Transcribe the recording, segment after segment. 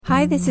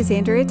Hi, this is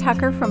Andrea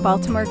Tucker from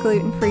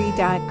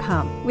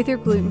BaltimoreGlutenFree.com with your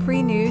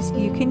gluten-free news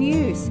you can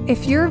use.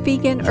 If you're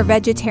vegan or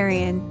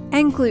vegetarian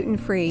and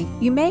gluten-free,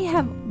 you may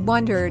have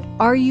wondered,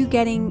 are you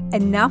getting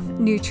enough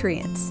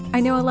nutrients?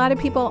 I know a lot of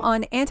people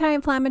on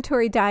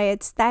anti-inflammatory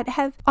diets that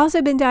have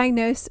also been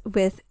diagnosed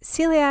with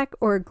celiac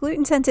or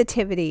gluten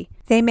sensitivity.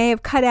 They may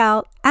have cut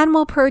out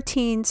animal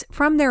proteins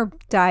from their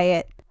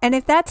diet. And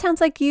if that sounds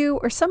like you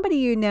or somebody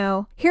you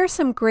know, here's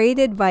some great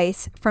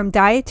advice from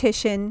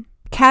dietitian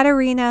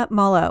Katerina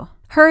Mullo.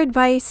 Her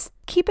advice,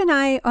 keep an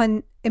eye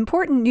on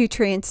important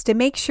nutrients to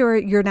make sure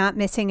you're not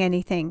missing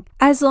anything.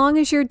 As long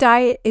as your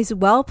diet is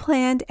well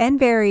planned and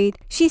varied,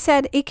 she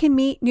said it can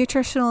meet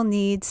nutritional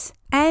needs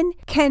and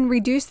can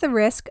reduce the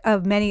risk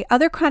of many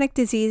other chronic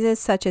diseases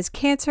such as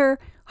cancer,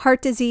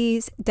 heart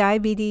disease,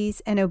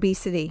 diabetes, and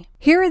obesity.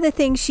 Here are the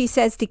things she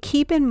says to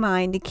keep in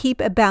mind to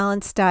keep a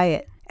balanced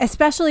diet,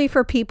 especially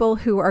for people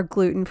who are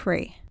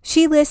gluten-free.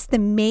 She lists the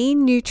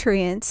main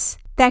nutrients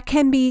that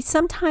can be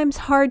sometimes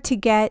hard to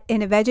get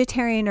in a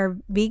vegetarian or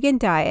vegan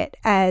diet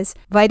as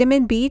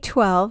vitamin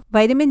B12,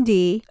 vitamin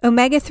D,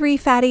 omega-3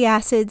 fatty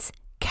acids,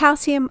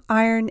 calcium,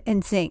 iron,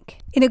 and zinc.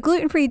 In a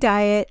gluten-free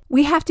diet,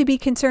 we have to be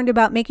concerned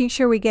about making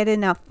sure we get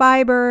enough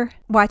fiber,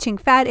 watching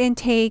fat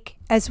intake,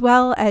 as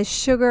well as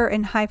sugar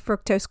and high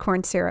fructose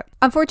corn syrup.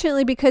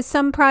 Unfortunately, because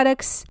some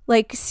products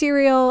like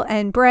cereal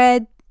and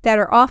bread that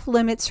are off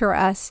limits for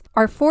us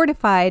are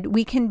fortified,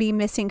 we can be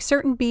missing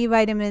certain B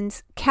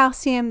vitamins,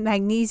 calcium,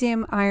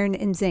 magnesium, iron,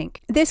 and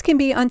zinc. This can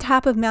be on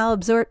top of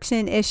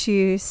malabsorption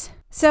issues.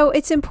 So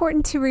it's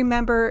important to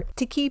remember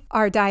to keep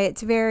our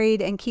diets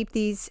varied and keep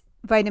these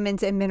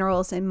vitamins and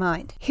minerals in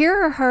mind. Here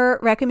are her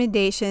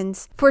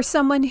recommendations for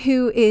someone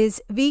who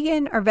is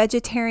vegan or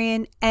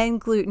vegetarian and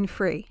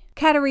gluten-free.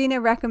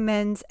 Katerina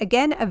recommends,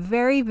 again, a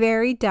very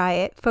varied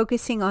diet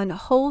focusing on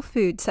whole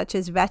foods such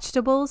as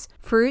vegetables,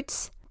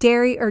 fruits,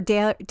 dairy or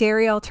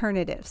dairy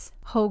alternatives,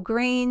 whole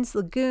grains,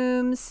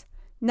 legumes,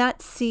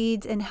 nuts,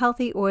 seeds, and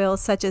healthy oils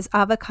such as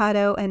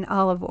avocado and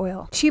olive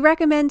oil. She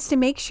recommends to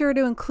make sure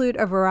to include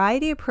a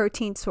variety of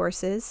protein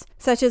sources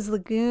such as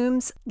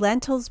legumes,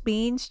 lentils,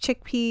 beans,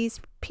 chickpeas,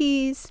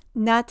 peas,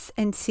 nuts,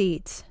 and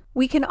seeds.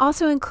 We can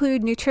also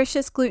include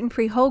nutritious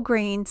gluten-free whole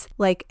grains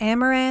like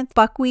amaranth,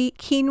 buckwheat,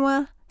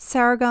 quinoa,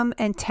 sorghum,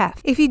 and teff.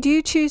 If you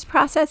do choose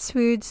processed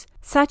foods,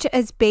 such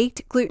as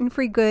baked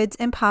gluten-free goods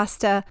and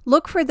pasta,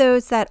 look for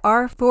those that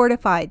are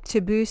fortified to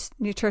boost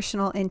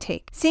nutritional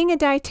intake. Seeing a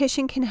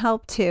dietitian can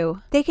help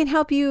too. They can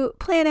help you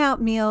plan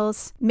out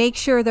meals, make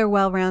sure they're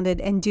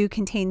well-rounded, and do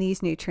contain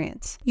these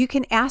nutrients. You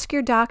can ask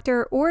your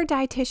doctor or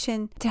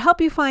dietitian to help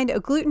you find a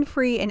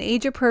gluten-free and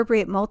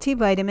age-appropriate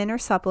multivitamin or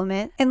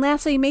supplement. And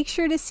lastly, make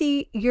sure to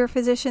see your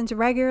physicians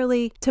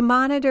regularly to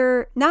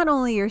monitor not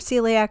only your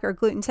celiac or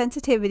gluten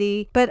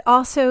sensitivity, but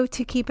also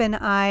to keep an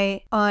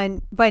eye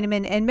on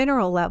vitamin and mineral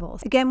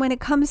levels. Again, when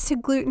it comes to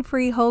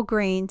gluten-free whole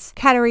grains,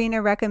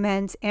 Katerina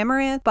recommends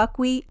amaranth,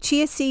 buckwheat,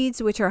 chia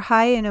seeds, which are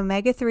high in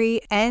omega-3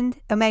 and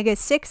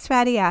omega-6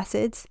 fatty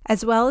acids,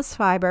 as well as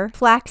fiber,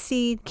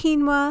 flaxseed,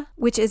 quinoa,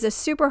 which is a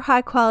super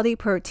high-quality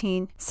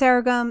protein,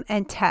 sorghum,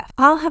 and teff.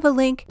 I'll have a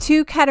link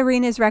to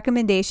Katerina's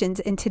recommendations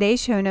in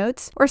today's show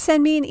notes, or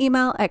send me an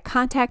email at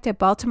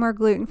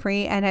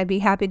contact@BaltimoreGlutenFree, and I'd be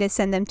happy to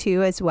send them to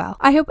you as well.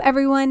 I hope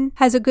everyone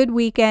has a good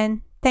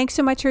weekend. Thanks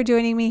so much for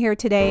joining me here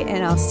today,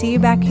 and I'll see you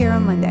back here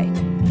on Monday.